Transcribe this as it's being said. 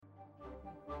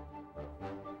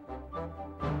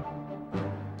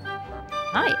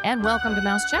Hi, and welcome to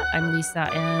Mouse Chat. I'm Lisa,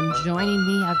 and joining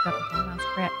me, I've got the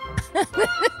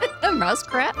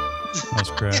Mousecrat.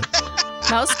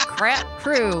 Mousecrat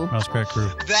crew. Mousecrat crew.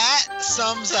 That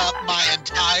sums up my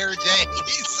entire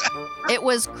days. It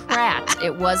was Crat.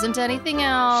 It wasn't anything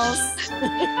else.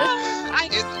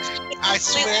 I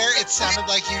swear it sounded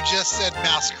like you just said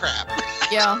mouse crap.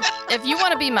 Yeah. If you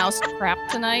want to be Mousecrap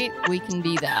tonight, we can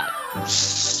be that.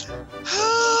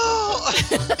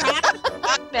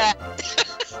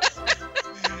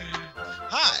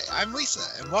 Hi, I'm Lisa,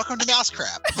 and welcome to Mouse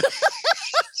Crap. Leave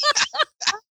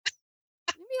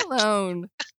me alone.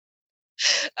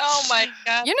 Oh my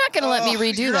God. You're not going to let me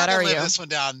redo you're that, not are gonna you? Lay this one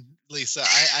down, Lisa.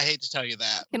 I hate to tell you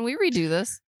that. Can we redo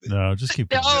this? No, just keep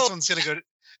going. This one's gonna go.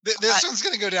 This one's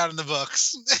gonna go down in the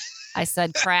books. I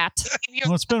said Crat.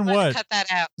 Well, it's been what? Cut that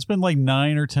out. It's been like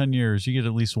 9 or 10 years. You get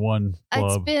at least one It's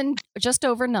club. been just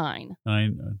over 9.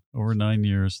 Over 9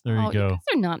 years. There you You go. guys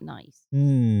are not nice.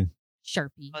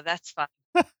 Sharpie. Oh, that's fun.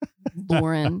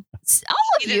 Lauren. All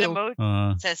of Needed you.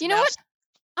 emoji says You know mouse.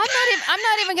 what? I'm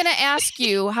not even going to ask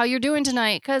you how you're doing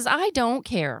tonight because I don't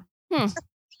care.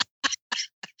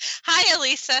 Hi,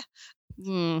 Elisa.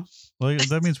 Hmm. Well,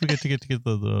 that means we get to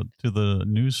the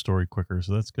news story quicker,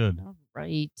 so that's good. All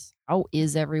right. How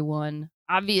is everyone?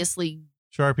 Obviously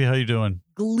Sharpie, how you doing?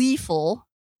 gleeful.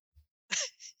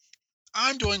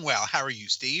 I'm doing well. How are you,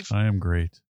 Steve? I am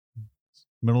great.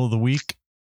 Middle of the week.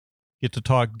 Get to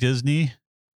talk Disney.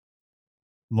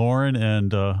 Lauren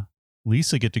and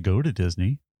Lisa get to go to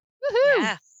Disney. Woohoo.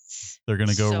 Yes. They're going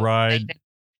to go So ride excited.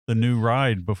 the new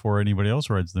ride before anybody else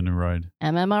rides the new ride.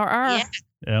 MMRR. Yeah.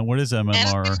 And what is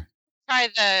MMR? Try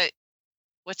the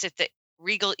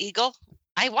Regal Eagle?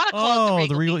 I want to call it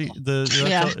the Regal Eagle.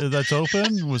 Yeah. That's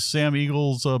open with Sam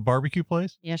Eagle's barbecue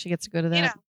place. Yeah, she gets to go to that. You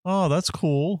know, Oh, that's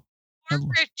cool. where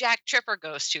Jack Tripper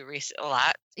goes to a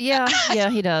lot. Yeah,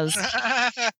 he does.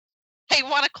 I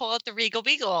want to call it the Regal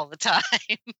Beagle all the time.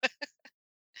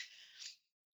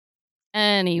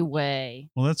 Anyway.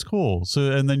 Well, that's cool.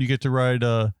 So, and then you get to ride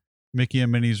Mickey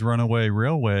and Minnie's Runaway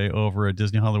Railway over at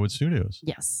Disney Hollywood Studios.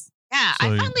 Yes. Yeah, So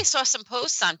I you- finally saw some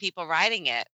posts on people riding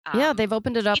it. Yeah, they've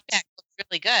opened it up. Feedback looks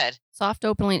really good. Soft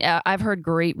opening. I've heard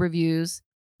great reviews.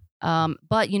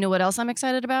 But you know what else I'm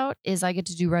excited about is I get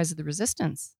to do Rise of the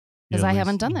Resistance. 'Cause I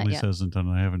haven't done that Lisa yet. hasn't done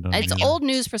it. I haven't done it It's either. old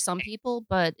news for some people,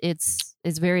 but it's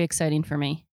very exciting for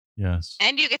me. Yes.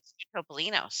 And you get to do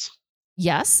Topolino's.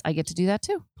 Yes, I get to do that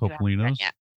too. You haven't done Topolino's.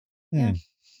 yet. Yeah.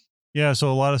 Yeah.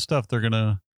 So a lot of stuff. They're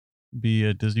gonna be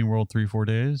at Disney World 3-4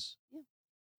 days.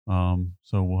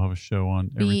 So we'll have a show on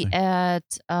Be everything.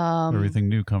 at Everything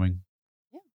new coming.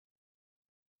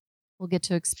 We'll get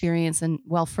to experience, and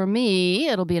well, for me,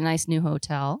 it'll be a nice new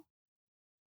hotel.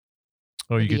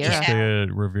 Oh, you get to Riviera. stay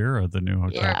at Riviera, the new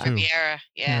hotel Yeah. too. Riviera.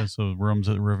 Yeah. So rooms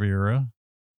at Riviera.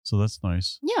 So that's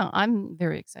nice. Yeah, I'm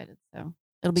very excited. So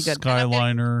it'll be good.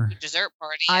 Skyliner. Dessert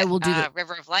party. I at, will do the-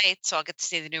 River of Lights, so I'll get to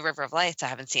see the new River of Lights. I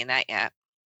haven't seen that yet.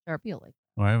 Sharpie will like.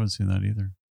 Oh, I haven't seen that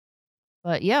either.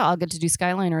 But yeah, I'll get to do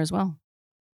Skyliner as well.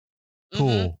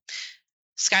 Cool.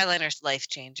 Skyliner's life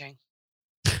changing.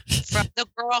 From the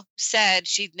girl who said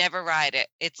she'd never ride it,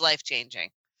 it's life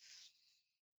changing.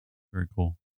 Very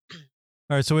cool.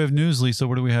 All right, so we have news, Lisa.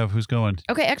 What do we have? Who's going?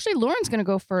 Okay, actually, Lauren's going to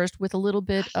go first with a little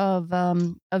bit of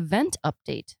event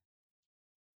update.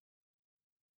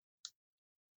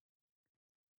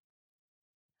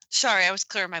 Sorry, I was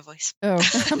clearing my voice. Oh,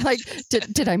 I'm like,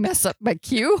 did I mess up my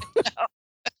cue?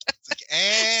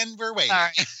 And we're waiting.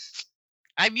 Sorry.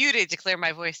 I muted to clear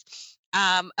my voice.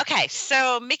 Okay,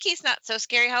 so Mickey's Not So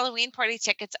Scary Halloween party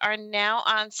tickets are now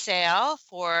on sale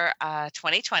for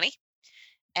 2020.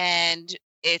 And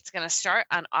it's going to start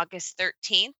on August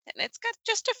 13th. And it's got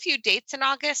just a few dates in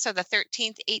August. So the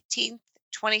 13th, 18th,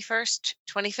 21st,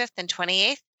 25th, and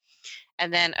 28th.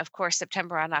 And then, of course,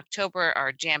 September and October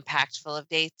are jam-packed full of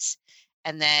dates.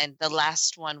 And then the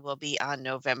last one will be on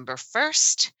November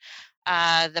 1st.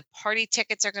 The party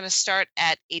tickets are going to start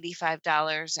at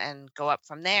 $85 and go up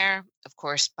from there. Of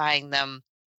course, buying them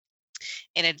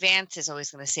in advance is always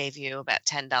going to save you about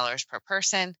 $10 per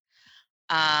person.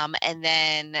 And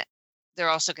then they're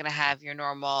also going to have your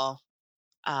normal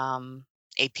AP,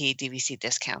 DVC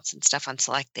discounts and stuff on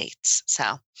select dates.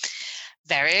 So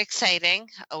very exciting.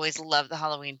 Always love the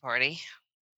Halloween party.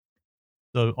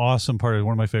 The awesome party,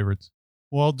 one of my favorites.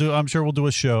 I'm sure we'll do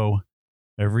a show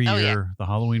every Oh, year. yeah. The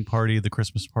Halloween party, the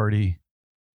Christmas party.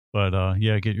 But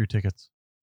yeah, get your tickets.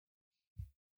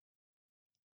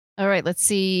 All right, let's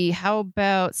see. How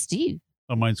about Steve?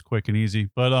 Oh, mine's quick and easy.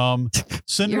 But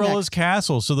Cinderella's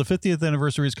Castle. So the 50th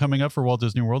anniversary is coming up for Walt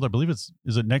Disney World. I believe is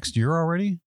it next year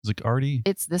already? Is it already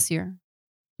It's this year.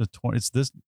 it's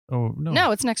this Oh no.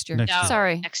 No, it's next year. Next No, year.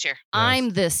 Sorry. next year. I'm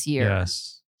this year.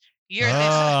 Yes. You're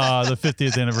The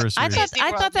 50th anniversary. I Disney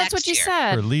thought World that's what next you year.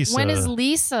 said. For Lisa. When is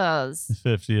Lisa's?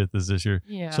 50th is this year.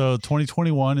 Yeah. So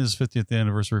 2021 is 50th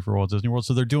anniversary for Walt Disney World.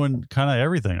 So they're doing kind of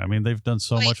everything. I mean, they've done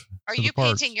so Wait, much. Are for the you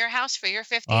parks. painting your house for your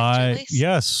 50th, Julie?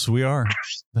 Yes, we are.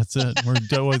 That's it. We're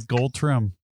done with gold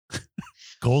trim.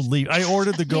 Gold leaf. I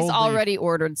ordered the gold He's already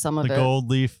ordered some leaf. of The it. gold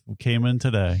leaf came in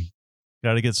today.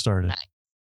 Got to get started. Nice.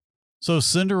 So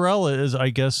Cinderella is, I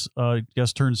guess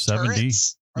turned 70.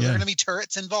 Turrets? Are there Yeah. going to be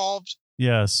turrets involved?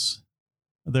 Yes,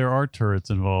 there are turrets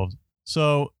involved.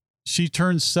 So she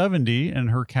turns 70 and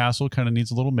her castle kind of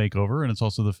needs a little makeover, and it's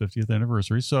also the 50th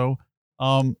anniversary. So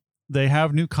they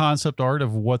have new concept art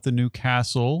of what the new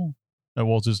castle at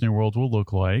Walt Disney World will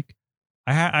look like.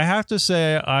 I have to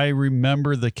say, I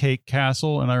remember the cake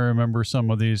castle, and I remember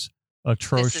some of these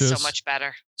atrocious. This is so much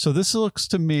better. So this looks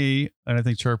to me, and I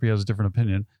think Sharpie has a different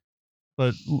opinion,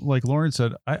 but like Lauren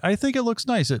said, I think it looks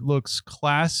nice. It looks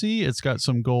classy. It's got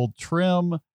some gold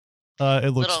trim. It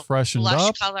looks Little freshened blush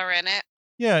up. color in it.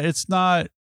 Yeah, it's not.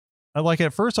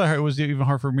 At first, it was even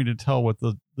hard for me to tell what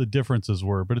the differences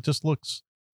were, but it just looks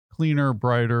cleaner,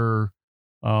 brighter,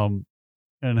 and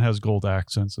has gold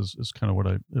accents. Is kind of what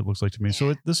it looks like to me. So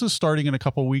Yeah. this is starting in a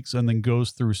couple weeks and then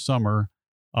goes through summer.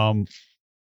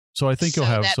 So I think you'll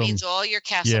have that some. means all your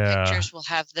castle Yeah. pictures will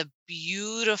have the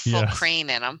beautiful Yes. crane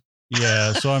in them.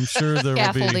 Yeah, so I'm sure there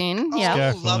will be. Scaffolding. Oh, Yeah.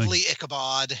 Scaffolding. lovely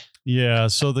Ichabod. Yeah,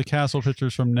 so the castle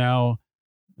pictures from now,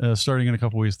 starting in a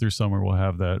couple weeks through summer, we'll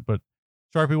have that. But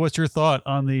Sharpie, what's your thought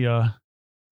on the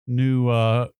new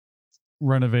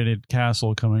renovated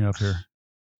castle coming up here?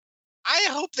 I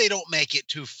hope they don't make it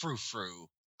too frou-frou.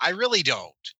 I really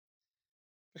don't.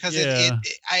 Because Yeah.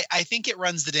 I think it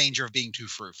runs the danger of being too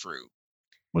frou-frou.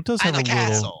 Well, it does I have like a little.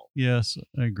 castle. Yes,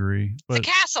 I agree. The But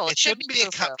castle. It shouldn't be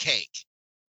a frou-frou. cupcake.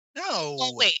 No.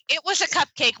 Oh, wait. It was a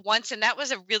cupcake once, and that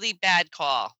was a really bad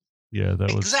call. yeah, that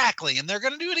was. Exactly. And they're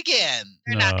going to do it again.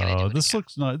 They're not going to do it This again.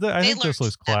 looks not. I They think this learned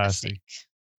looks that classy. mistake.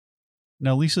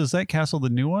 Now, Lisa, is that castle the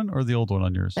new one or the old one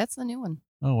on yours? That's the new one.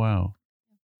 Oh wow,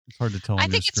 it's hard to tell on I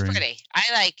your think it's screen. pretty. I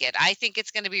like it. I think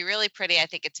it's going to be really pretty. I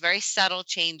think it's very subtle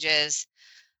changes.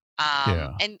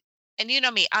 Yeah. And you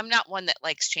know me, I'm not one that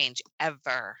likes change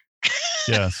ever.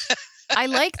 Yes. I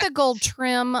like the gold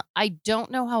trim. I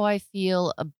don't know how I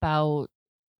feel about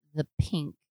the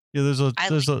pink. Yeah, there's I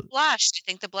a like blush. I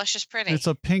think the blush is pretty. it's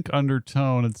a pink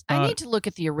undertone. It's I not. need to look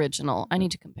at the original. I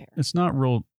need to compare. It's not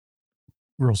real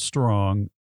strong.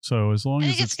 So as long I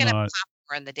as think it's it's going to not, pop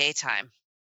more in the daytime.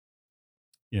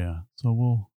 yeah.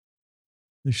 So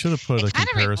they should have put a It kind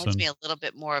of comparison. reminds me a little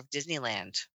bit more of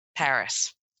Disneyland,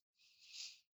 Paris.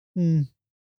 Hmm,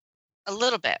 A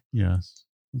little bit. yes.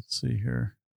 Let's see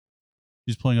here.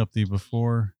 She's pulling up the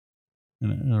before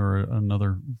or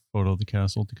another photo of the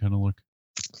castle to kind of look.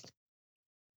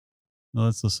 No,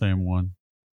 that's the same one.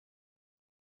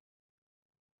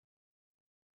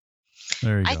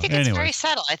 There you I go. think it's very Anyway,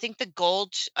 subtle. I think the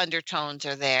gold undertones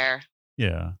are there.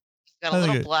 yeah. Got I a think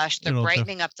little it- blush. They're it'll def-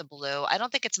 brightening up the blue. I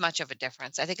don't think it's much of a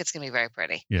difference. I think it's going to be very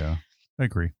pretty. Yeah, I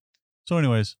agree. So,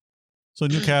 anyways, so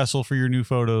new castle for your new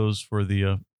photos for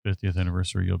the 50th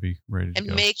anniversary. You'll be ready to And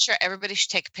go. make sure everybody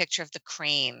should take a picture of the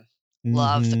crane.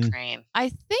 Love the Mhm. crane. I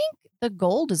think the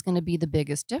gold is going to be the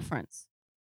biggest difference.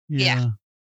 Yeah.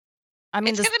 I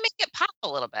mean, It's going to make it pop a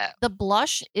little bit. the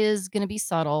blush is going to be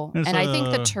subtle, It's and I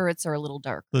think the a- turrets are a little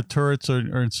dark. The turrets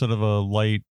are instead of a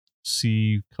light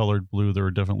sea colored blue,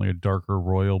 they're definitely a darker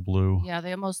royal blue. Yeah,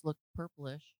 they almost look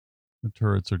purplish. The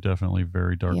turrets are definitely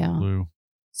very dark Yeah. blue.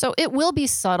 So it will be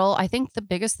subtle. I think the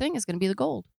biggest thing is going to be the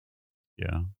gold,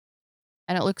 Yeah.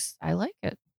 and it looks. I like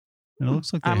it. And it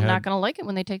looks like I'm not going to like it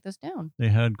when they take this down. they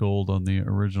had gold on the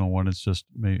original one. It just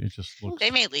looks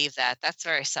They may leave that. That's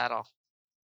very subtle.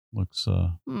 looks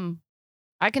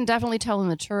I can definitely tell in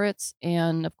the turrets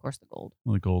and, of course, the gold.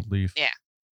 the gold leaf. Yeah.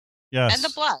 Yes. And the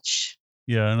blush.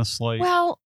 Yeah, and a slight.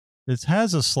 Well, It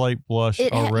has a slight blush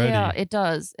already. yeah, it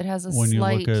does. It has a when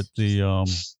slight. you look at the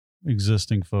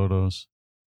existing photos,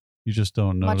 you just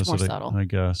don't Much notice more it. subtle. I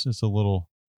guess it's a little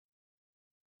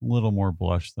more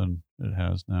blush than it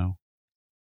has now.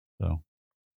 So,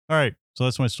 all right. So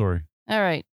that's my story. All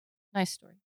right, nice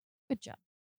story. Good job.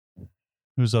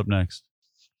 Who's up next?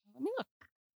 Let me look.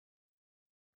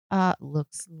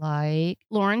 Looks like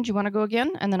Lauren. Do you want to go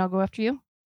again, and then I'll go after you?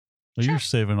 Well, you're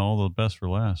saving all the best for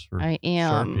last. For I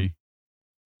am. Sharpie.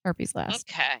 Sharpie's last.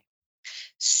 Okay.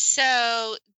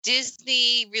 So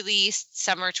Disney released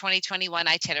summer 2021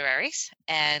 itineraries.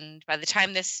 And by the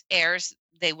time this airs,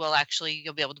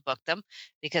 you'll be able to book them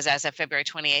because as of February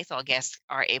 28th, all guests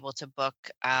are able to book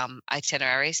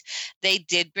itineraries. They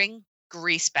did bring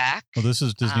Grease back. Oh, this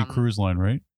is Disney Cruise Line,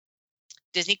 right?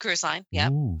 Disney Cruise Line.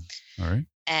 Yep. Ooh, all right.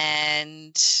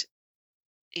 And,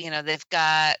 they've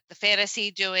got the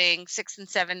Fantasy doing 6 and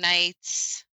 7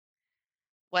 nights,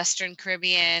 Western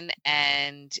Caribbean,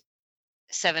 and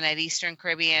 7-night Eastern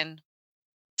Caribbean.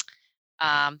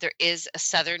 There is a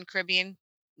Southern Caribbean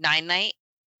 9-night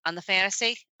on the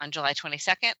Fantasy on July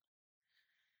 22nd.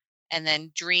 And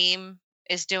then Dream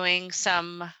is doing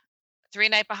some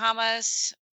 3-night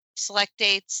Bahamas select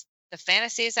dates. The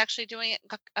Fantasy is actually doing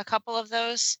a couple of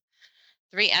those,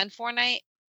 3 and 4-night.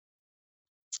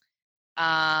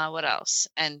 What else?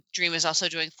 And Dream is also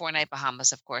doing 4-night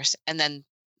Bahamas, of course. And then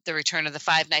the return of the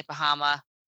 5-night Bahama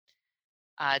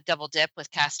double dip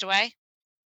with Castaway.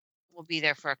 We'll be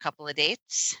there for a couple of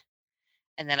dates.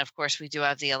 And then, of course, we do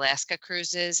have the Alaska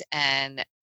cruises and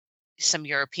some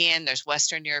European. There's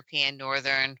Western European,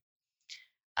 Northern,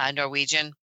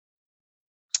 Norwegian,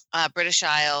 British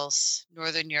Isles,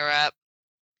 Northern Europe,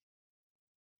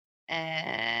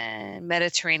 and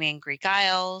Mediterranean Greek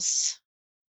Isles.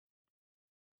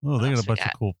 Oh, they got a bunch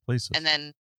of cool places. And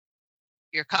then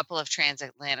your couple of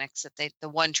transatlantics the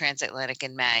one transatlantic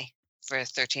in May for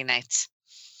 13 nights.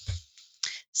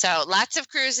 So lots of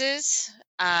cruises.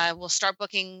 We'll start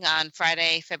booking on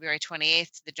Friday, February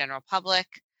 28th to the general public.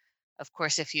 Of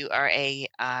course, if you are a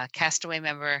Castaway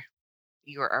member,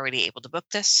 you are already able to book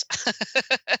this.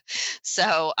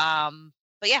 So,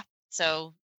 but yeah,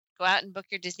 so go out and book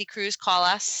your Disney cruise, call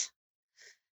us,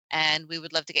 and we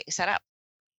would love to get you set up.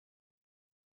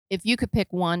 If you could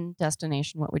pick one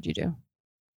destination, what would you do?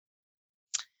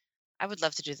 I would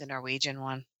love to do the Norwegian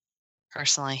one,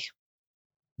 personally.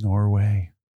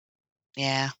 Norway.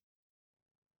 Yeah.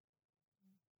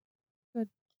 Good.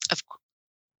 Of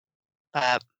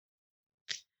course.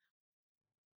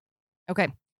 Okay.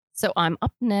 So I'm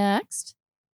up next,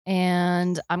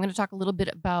 and I'm going to talk a little bit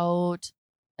about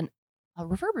a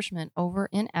refurbishment over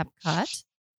in Epcot.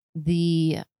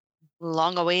 The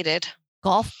long-awaited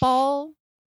golf ball,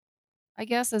 I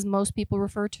guess, as most people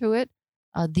refer to it.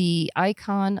 The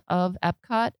icon of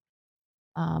Epcot,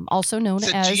 also known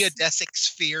it's as a geodesic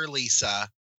sphere, Lisa.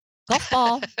 Golf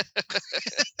ball.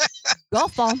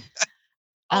 Golf ball.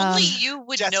 Only you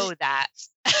would know that.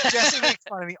 Jesse makes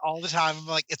fun of me all the time. I'm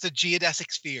like, it's a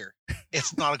geodesic sphere.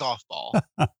 It's not a golf ball.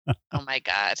 Oh my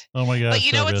God. Oh my God. But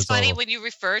you know what's funny? When you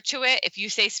refer to it, if you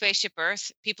say Spaceship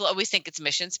Earth, people always think it's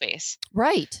Mission Space.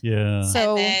 Right. Yeah.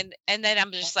 So and then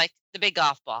I'm just like, the big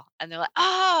golf ball. And they're like,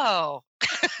 oh.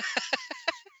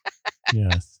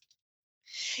 Yes.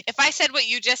 If I said what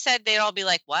you just said, they'd all be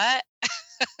like, what?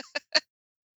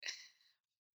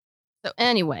 So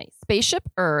anyway, Spaceship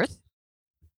Earth,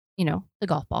 the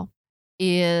golf ball,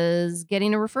 is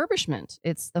getting a refurbishment.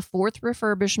 It's the 4th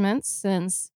refurbishment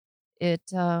since it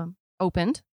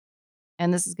opened.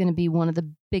 And this is going to be one of the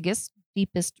biggest,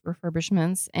 deepest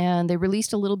refurbishments. And they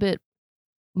released a little bit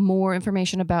more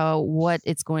information about what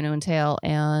it's going to entail.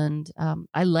 And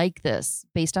I like this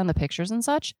based on the pictures and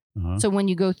such. Uh-huh. So when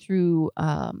you go through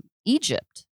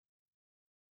Egypt,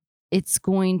 it's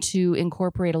going to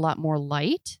incorporate a lot more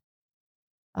light.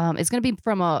 It's going to be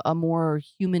from a more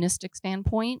humanistic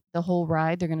standpoint. The whole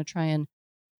ride, they're going to try and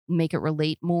make it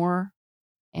relate more.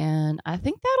 And I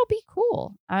think that'll be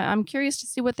cool. I'm curious to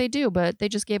see what they do, but they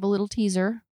just gave a little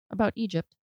teaser about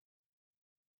Egypt.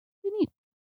 Pretty neat.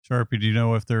 Sharpie, do you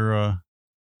know if they're...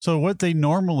 So what they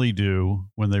normally do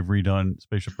when they've redone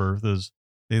Spaceship Earth is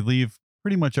they leave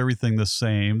pretty much everything the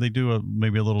same. They do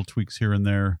maybe a little tweaks here and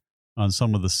there on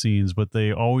some of the scenes, but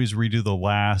they always redo the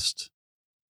last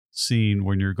scene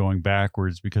when you're going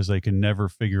backwards because they can never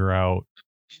figure out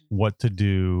what to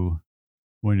do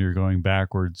when you're going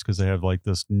backwards because they have like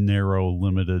this narrow,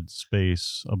 limited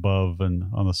space above and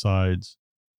on the sides.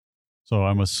 So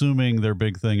I'm assuming their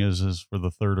big thing is for the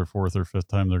 3rd or 4th or 5th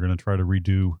time they're going to try to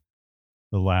redo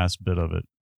the last bit of it.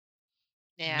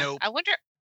 Yeah. Nope. I wonder.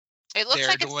 It looks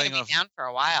like it's going to be down for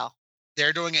a while.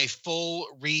 They're doing a full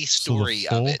restory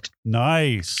of it.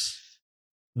 Nice.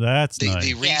 That's nice.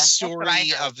 The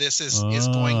restory of this is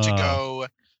going to go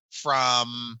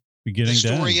from beginning the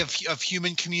story of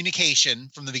human communication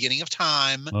from the beginning of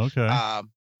time. Okay. Not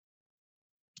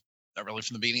really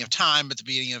from the beginning of time, but the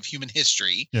beginning of human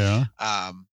history. Yeah.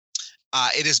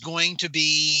 It is going to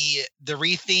be, the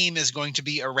re-theme is going to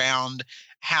be around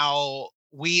how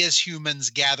we as humans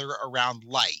gather around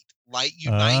light. Light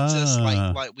unites us,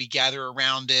 like we gather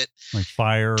around it. Like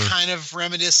fire. Kind of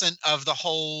reminiscent of the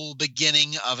whole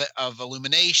beginning of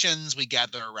Illuminations. We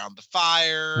gather around the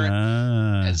fire,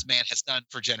 as man has done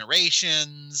for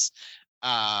generations.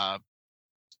 Yeah.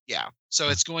 So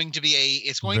it's going to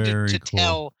be to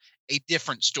tell a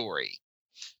different story.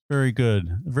 Very good.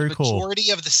 Very the cool.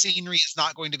 majority of the scenery is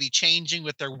not going to be changing,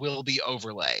 but there will be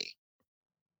overlay.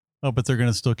 Oh, but they're going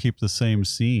to still keep the same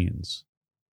scenes.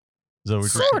 Is that what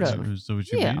Sort of. Is that what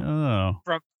you Yeah. mean? Oh.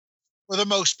 For the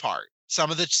most part.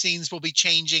 Some of the scenes will be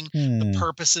changing. The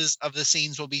purposes of the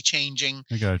scenes will be changing.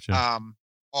 I gotcha.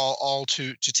 All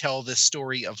to tell this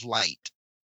story of light.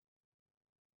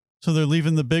 So they're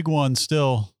leaving the big one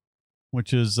still,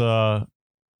 which is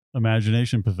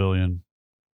Imagination Pavilion.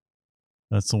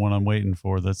 That's the one I'm waiting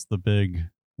for. That's the big,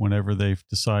 whenever they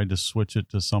decide to switch it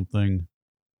to something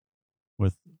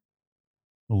with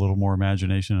a little more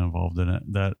imagination involved in it.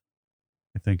 That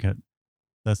I think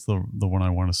that's the one I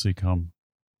want to see come.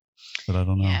 But I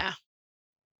don't know. Yeah.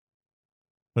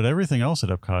 But everything else at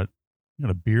Epcot, you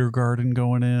got a beer garden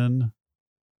going in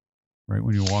right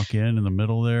when you walk in the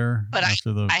middle there. But I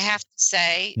have to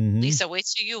say, Mhm. Lisa, wait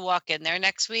till you walk in there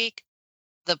next week.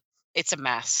 It's a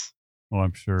mess. Oh,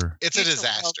 I'm sure. It's a Future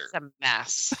World disaster. is a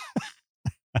mess.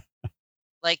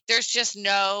 Like there's just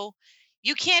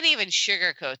you can't even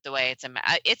sugarcoat the way it's a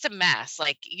mess. It's a mess.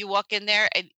 Like you walk in there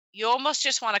and you almost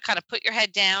just want to kind of put your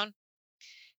head down,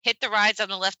 hit the rides on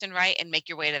the left and right, and make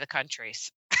your way to the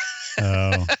countries.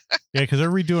 Oh, yeah, because they're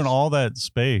redoing all that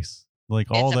space, like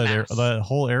all that that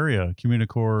whole area.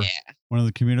 Communicore, one of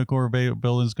the Communicore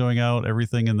buildings going out.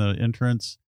 Everything in the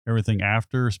entrance, everything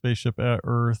after Spaceship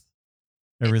Earth,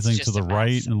 everything to the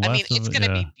right and left. I mean, it's going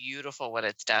to be beautiful when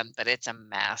it's done, but it's a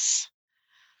mess.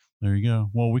 There you go.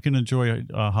 Well, we can enjoy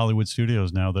Hollywood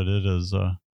Studios now that it is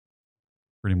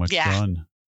pretty much done,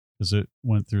 because it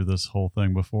went through this whole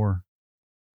thing before,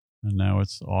 and now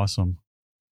it's awesome.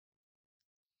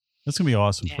 It's going to be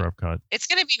awesome for Epcot. It's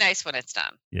going to be nice when it's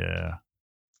done. Yeah.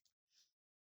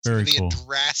 Very cool. It's going to be a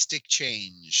drastic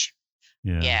change.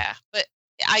 Yeah. Yeah. But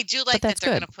I do like that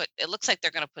they're going to it looks like they're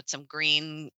going to put some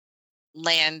green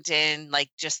land in,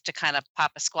 like just to kind of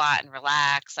pop a squat and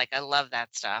relax. Like I love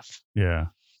that stuff. Yeah.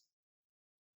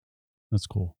 That's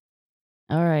cool.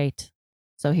 All right.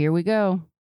 So here we go.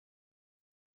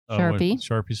 Sharpie.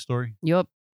 Sharpie's story? Yep.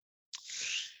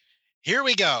 Here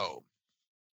we go.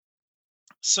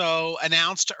 So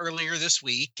announced earlier this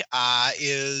week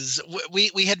is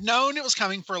we had known it was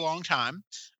coming for a long time,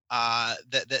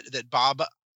 that Bob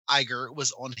Iger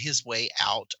was on his way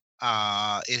out.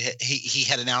 He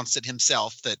had announced it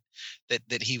himself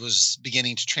that he was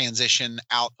beginning to transition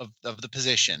out of the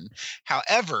position.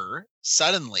 However,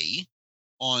 suddenly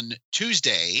on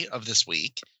Tuesday of this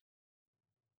week,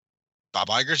 Bob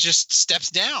Iger just steps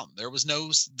down. There was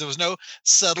no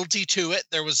subtlety to it.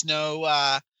 There was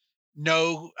no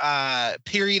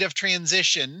period of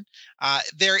transition.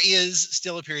 There is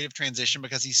still a period of transition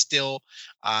because he's still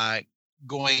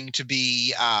going to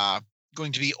be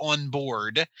on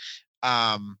board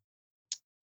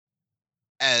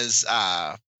as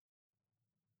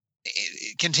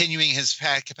continuing his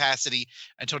capacity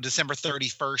until December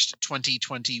 31st,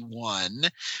 2021.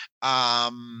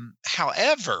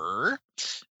 However,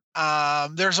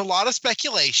 there's a lot of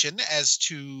speculation as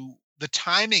to the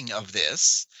timing of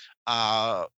this.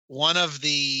 One of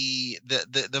the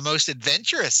most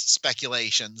adventurous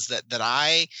speculations that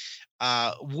I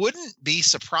wouldn't be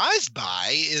surprised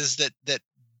by is that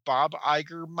Bob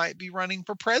Iger might be running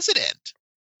for president.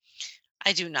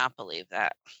 I do not believe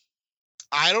that.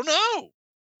 I don't know.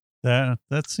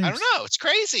 That seems. I don't know. It's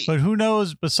crazy. But who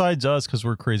knows besides us, because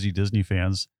we're crazy Disney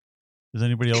fans? Does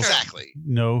anybody else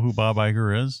know who Bob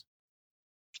Iger is?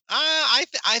 I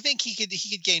think he could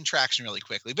gain traction really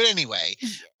quickly. But anyway,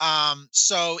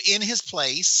 so in his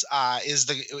place is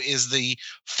the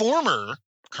former,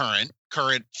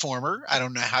 I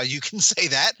don't know how you can say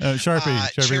that.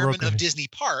 Sharpie chairman of Disney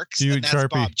Parks, and that's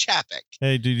Bob Chapek.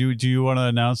 Hey, do you want to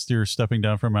announce you're stepping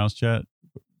down from Mouse Chat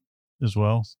as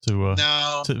well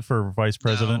for vice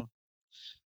president?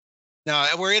 No,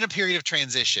 we're in a period of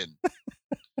transition.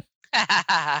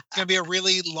 It's going to be a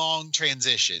really long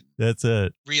transition. That's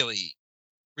it. Really,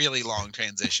 really long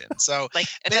transition. So, like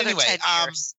anyway, 10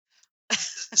 years.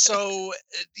 So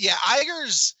yeah,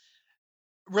 Iger's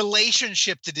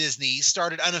relationship to Disney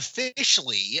started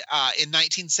unofficially in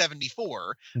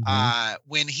 1974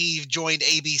 when he joined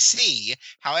ABC.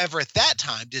 However, at that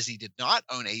time, Disney did not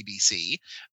own ABC,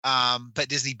 but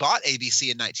Disney bought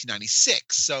ABC in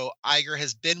 1996. So Iger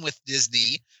has been with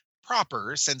Disney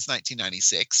proper since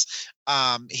 1996.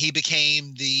 He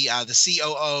became the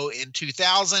COO in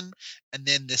 2000 and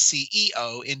then the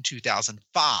CEO in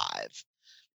 2005.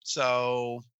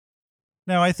 So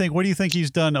now what do you think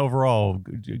he's done overall?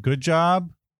 Good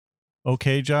job?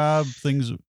 Okay job?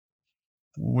 Things.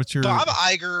 What's your... Bob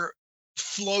Iger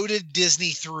floated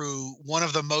Disney through one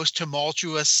of the most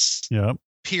tumultuous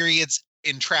periods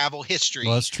in travel history.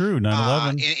 Well, that's true.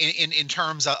 9/11. In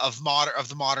terms of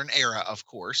the modern era, of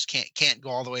course, can't go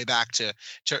all the way back to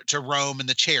Rome and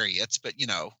the chariots, but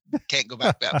can't go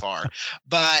back that far.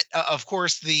 But of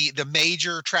course, the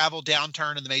major travel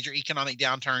downturn and the major economic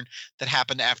downturn that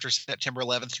happened after September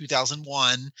 11th,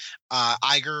 2001,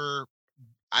 Iger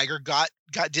got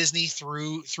Disney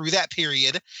through that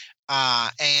period,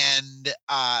 and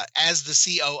as the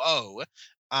COO.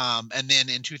 And then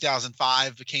in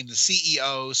 2005 became the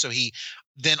CEO. So he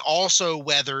then also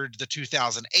weathered the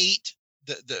 2008,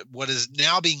 the what is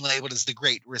now being labeled as the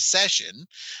Great Recession,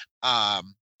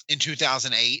 in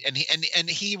 2008, and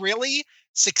he really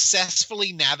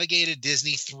successfully navigated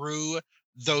Disney through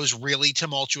those really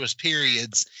tumultuous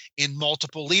periods in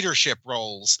multiple leadership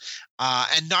roles.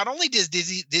 And not only did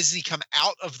Disney come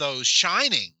out of those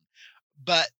shining,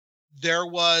 but there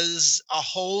was a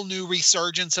whole new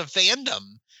resurgence of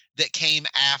fandom that came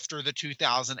after the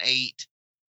 2008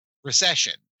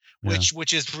 recession,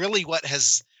 which is really what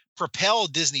has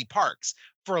propelled Disney parks.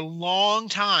 For a long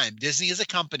time, Disney as a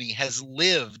company has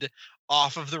lived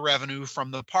off of the revenue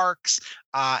from the parks,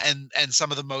 and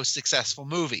some of the most successful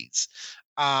movies.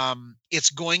 It's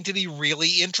going to be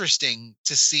really interesting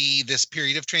to see this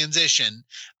period of transition,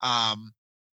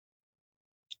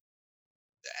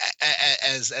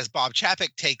 as Bob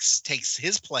Chapek takes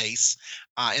his place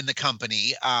in the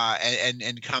company,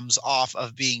 and comes off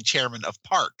of being chairman of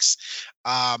parks.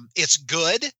 It's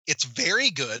good. It's very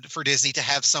good for Disney to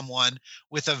have someone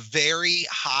with a very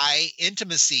high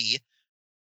intimacy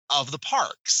of the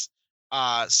parks.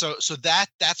 So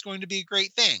that's going to be a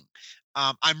great thing.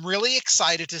 I'm really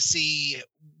excited to see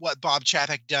what Bob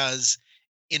Chapek does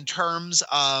in terms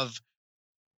of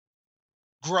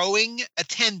growing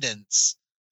attendance,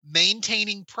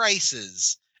 maintaining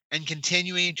prices, and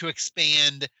continuing to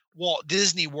expand Walt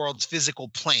Disney World's physical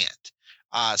plant.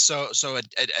 So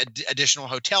additional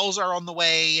hotels are on the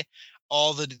way.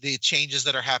 All the changes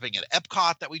that are happening at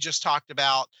Epcot that we just talked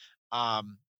about,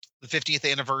 the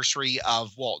 50th anniversary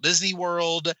of Walt Disney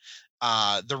World,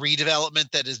 the redevelopment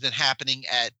that has been happening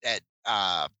at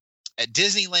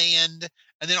Disneyland,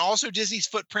 and then also Disney's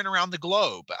footprint around the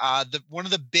globe. One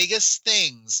of the biggest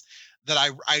things that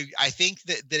I think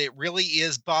that it really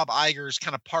is Bob Iger's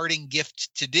kind of parting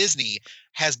gift to Disney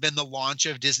has been the launch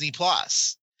of Disney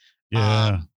Plus.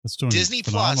 Yeah, that's doing Disney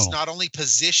phenomenal. Plus not only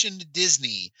positioned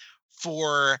Disney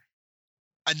for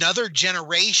another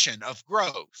generation of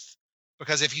growth,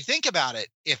 because if you think about it,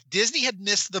 if Disney had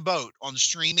missed the boat on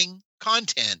streaming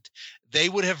content, they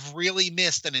would have really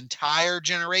missed an entire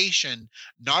generation,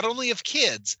 not only of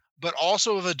kids, but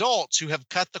also of adults who have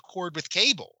cut the cord with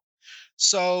cable.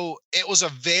 So it was a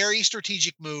very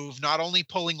strategic move, not only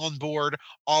pulling on board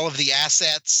all of the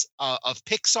assets of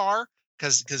Pixar,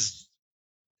 because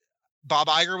Bob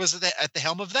Iger was at the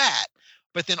helm of that,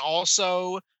 but then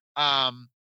also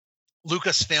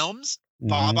Lucasfilms.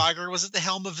 Bob Iger was at the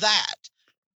helm of that.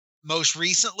 Most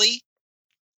recently,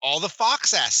 all the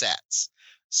Fox assets.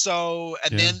 So,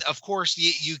 and then of course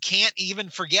you can't even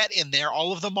forget in there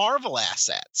all of the Marvel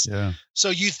assets. Yeah. So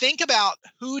you think about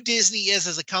who Disney is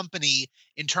as a company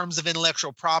in terms of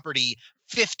intellectual property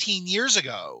 15 years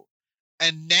ago,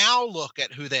 and now look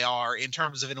at who they are in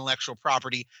terms of intellectual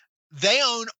property. They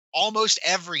own almost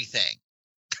everything.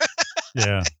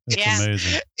 Yeah, it's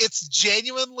amazing. It's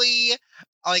genuinely,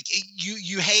 like,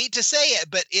 you hate to say it,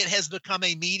 but it has become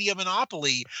a media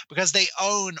monopoly because they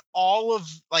own all of,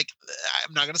 like,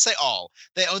 I'm not going to say all,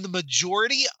 they own the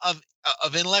majority of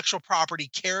intellectual property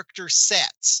character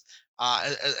sets,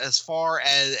 as far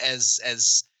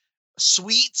as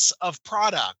suites of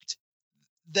product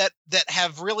that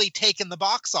have really taken the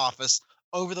box office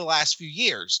over the last few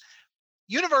years.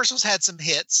 Universal's had some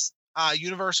hits.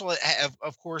 Universal,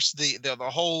 of course, the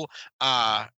whole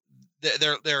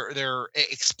their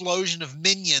explosion of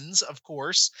Minions. Of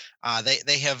course,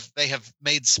 they have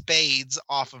made spades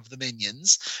off of the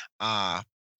Minions.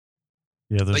 Another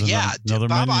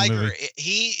Bob Iger, movie.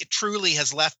 he truly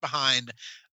has left behind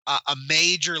a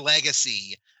major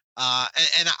legacy,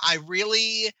 and I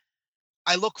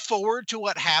look forward to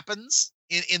what happens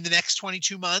in the next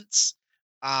 22 months.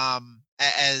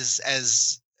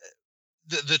 As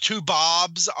the two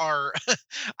Bobs are,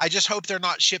 I just hope they're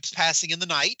not ships passing in the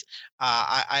night.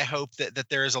 I hope that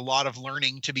there is a lot of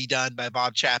learning to be done by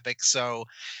Bob Chapek. So,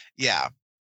 yeah.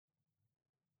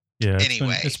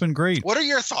 Anyway, it's been great. What are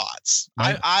your thoughts?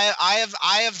 I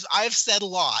have said a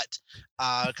lot,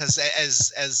 because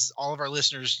as all of our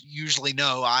listeners usually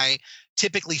know, I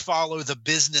typically follow the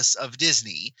business of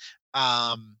Disney.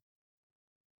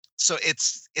 So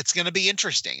it's going to be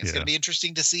interesting. It's Yeah. going to be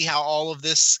interesting to see how all of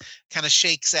this kind of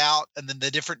shakes out, and then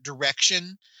the different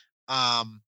direction.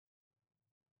 I'm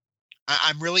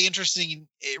really interested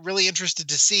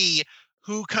to see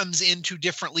who comes into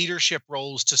different leadership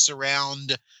roles to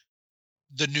surround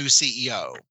the new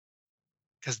CEO,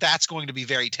 because that's going to be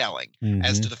very telling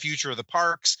as to the future of the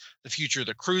parks, the future of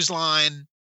the cruise line,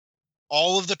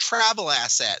 all of the travel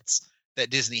assets that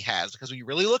Disney has. Because when you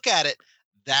really look at it,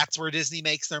 that's where Disney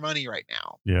makes their money right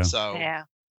now. Yeah. So Yeah.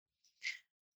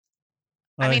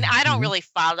 I mean, I don't really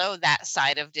follow that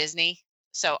side of Disney,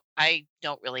 so I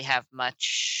don't really have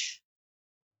much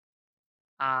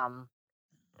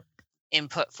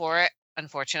input for it,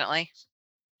 unfortunately.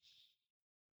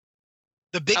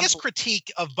 the biggest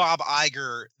critique of Bob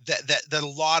Iger that a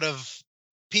lot of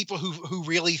people who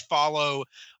really follow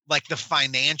like the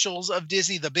financials of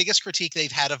Disney, the biggest critique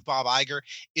they've had of Bob Iger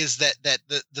is that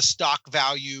the stock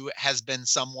value has been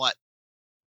somewhat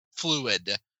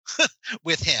fluid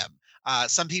with him.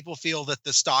 Some people feel that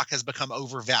the stock has become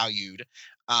overvalued.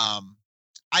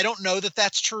 I don't know that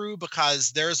that's true,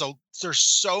 because there's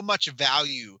so much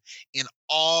value in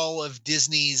all of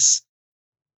Disney's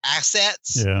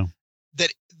assets. Yeah.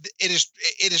 That it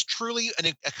is truly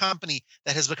a company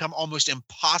that has become almost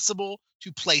impossible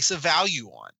to place a value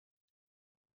on.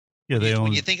 Yeah,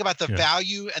 when you think about the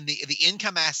value and the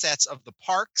income assets of the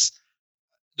parks,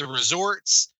 the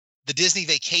resorts, the Disney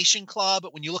Vacation Club,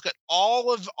 when you look at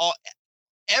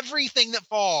everything that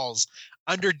falls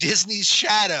under Disney's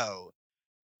shadow,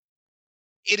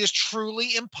 it is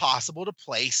truly impossible to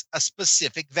place a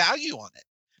specific value on it,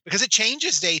 because it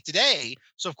changes day to day.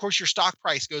 So of course your stock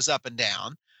price goes up and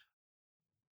down.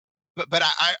 But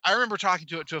I remember talking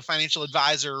to a financial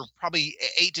advisor probably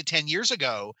 8 to 10 years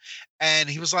ago, and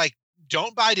he was like,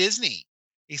 "Don't buy Disney."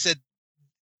 He said,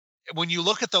 when you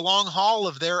look at the long haul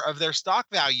of their stock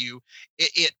value,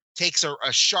 it takes a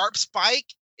sharp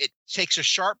spike, it takes a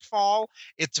sharp fall.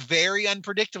 It's very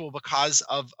unpredictable because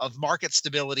of market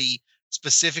stability,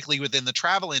 specifically within the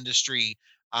travel industry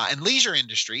and leisure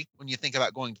industry, when you think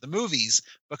about going to the movies,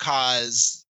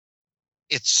 because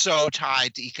it's so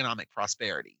tied to economic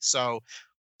prosperity. So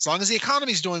as long as the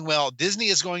economy is doing well, Disney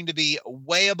is going to be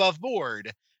way above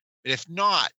board. But if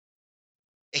not,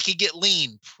 it could get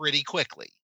lean pretty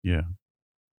quickly. Yeah.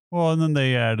 Well, and then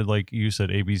they added, like you said,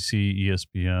 ABC,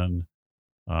 ESPN,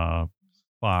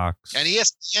 Fox. And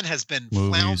ESPN has been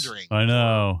movies. Floundering. I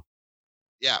know.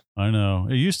 Yeah. I know.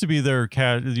 It used to be their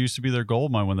it used to be their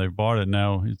gold mine when they bought it.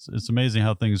 Now it's amazing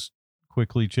how things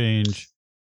quickly change.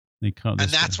 And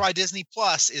that's why Disney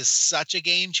Plus is such a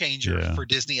game changer for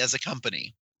Disney as a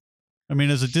company. I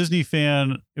mean, as a Disney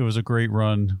fan, it was a great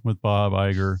run with Bob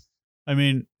Iger. I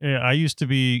mean, I used to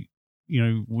be,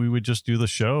 we would just do the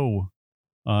show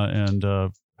and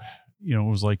it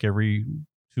was like every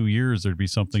 2 years there'd be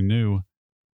something new.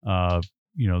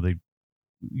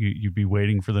 You'd be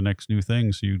waiting for the next new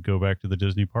thing. So you'd go back to the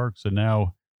Disney parks. And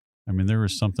now, I mean, there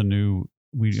is something new.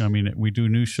 We do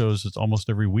new shows. It's almost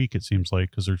every week, it seems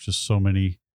like, because there's just so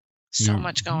many. So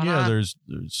much going on. Yeah, there's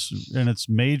and it's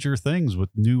major things with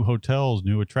new hotels,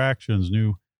 new attractions,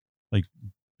 new like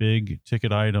big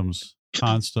ticket items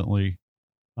constantly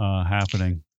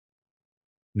happening.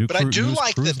 But I do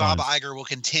like that Bob Iger will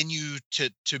continue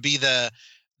to be the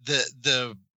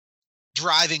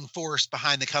driving force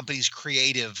behind the company's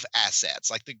creative assets,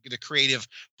 like the creative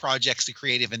projects, the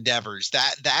creative endeavors.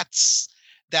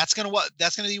 That's going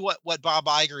to be what Bob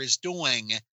Iger is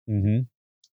doing. Mm-hmm.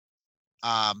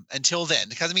 Until then,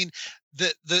 because I mean,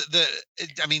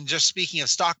 just speaking of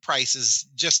stock prices,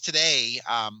 just today,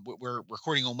 we're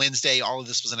recording on Wednesday. All of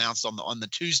this was announced on the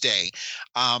Tuesday.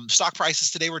 Stock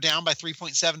prices today were down by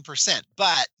 3.7%,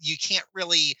 but you can't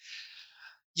really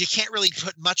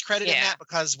put much credit in that,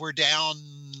 because we're down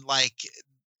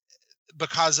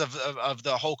because of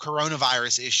the whole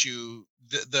coronavirus issue.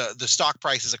 The stock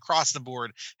prices across the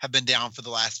board have been down for the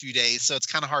last few days, so it's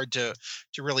kind of hard to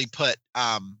really put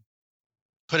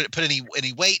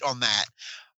any weight on that.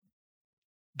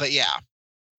 But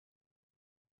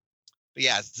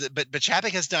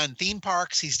Chapek has done theme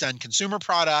parks. He's done consumer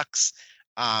products.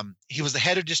 He was the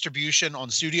head of distribution on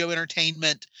studio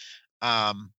entertainment.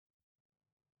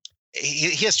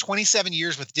 He has 27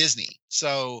 years with Disney,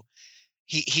 so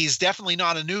he's definitely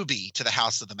not a newbie to the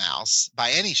House of the Mouse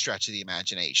by any stretch of the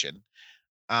imagination.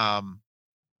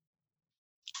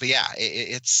 But yeah,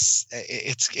 it's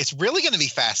really going to be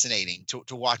fascinating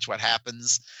to watch what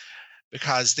happens,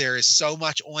 because there is so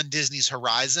much on Disney's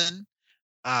horizon.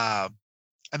 I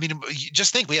mean,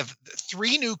 just think, we have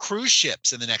 3 new cruise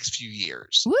ships in the next few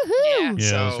years. Woohoo! Yeah,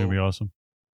 that's going to be awesome.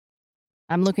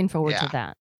 I'm looking forward to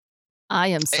that. I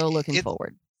am so looking It-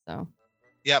 forward. So.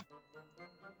 Yep.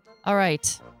 All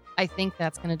right. I think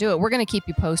that's going to do it. We're going to keep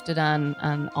you posted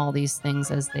on all these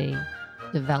things as they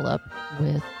develop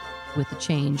with the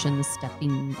change and the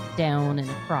stepping down and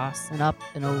across and up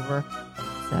and over.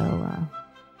 So,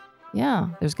 yeah,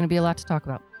 there's going to be a lot to talk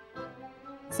about.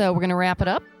 So we're going to wrap it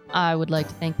up. I would like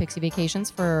to thank Pixie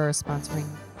Vacations for sponsoring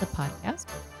the podcast.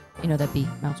 You know, that'd be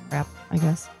mouse crap, I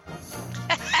guess.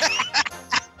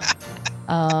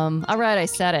 All right, I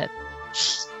said it.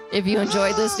 If you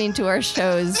enjoyed listening to our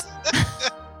shows,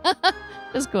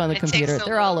 just go on the computer. Takes so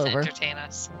They're all little to over. entertain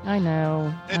us. I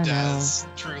know. It does,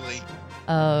 truly.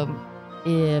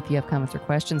 If you have comments or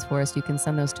questions for us, you can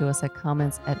send those to us at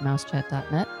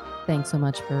comments@mousechat.net. Thanks so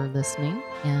much for listening,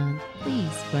 and please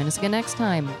join us again next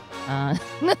time.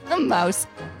 Mouse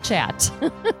Chat.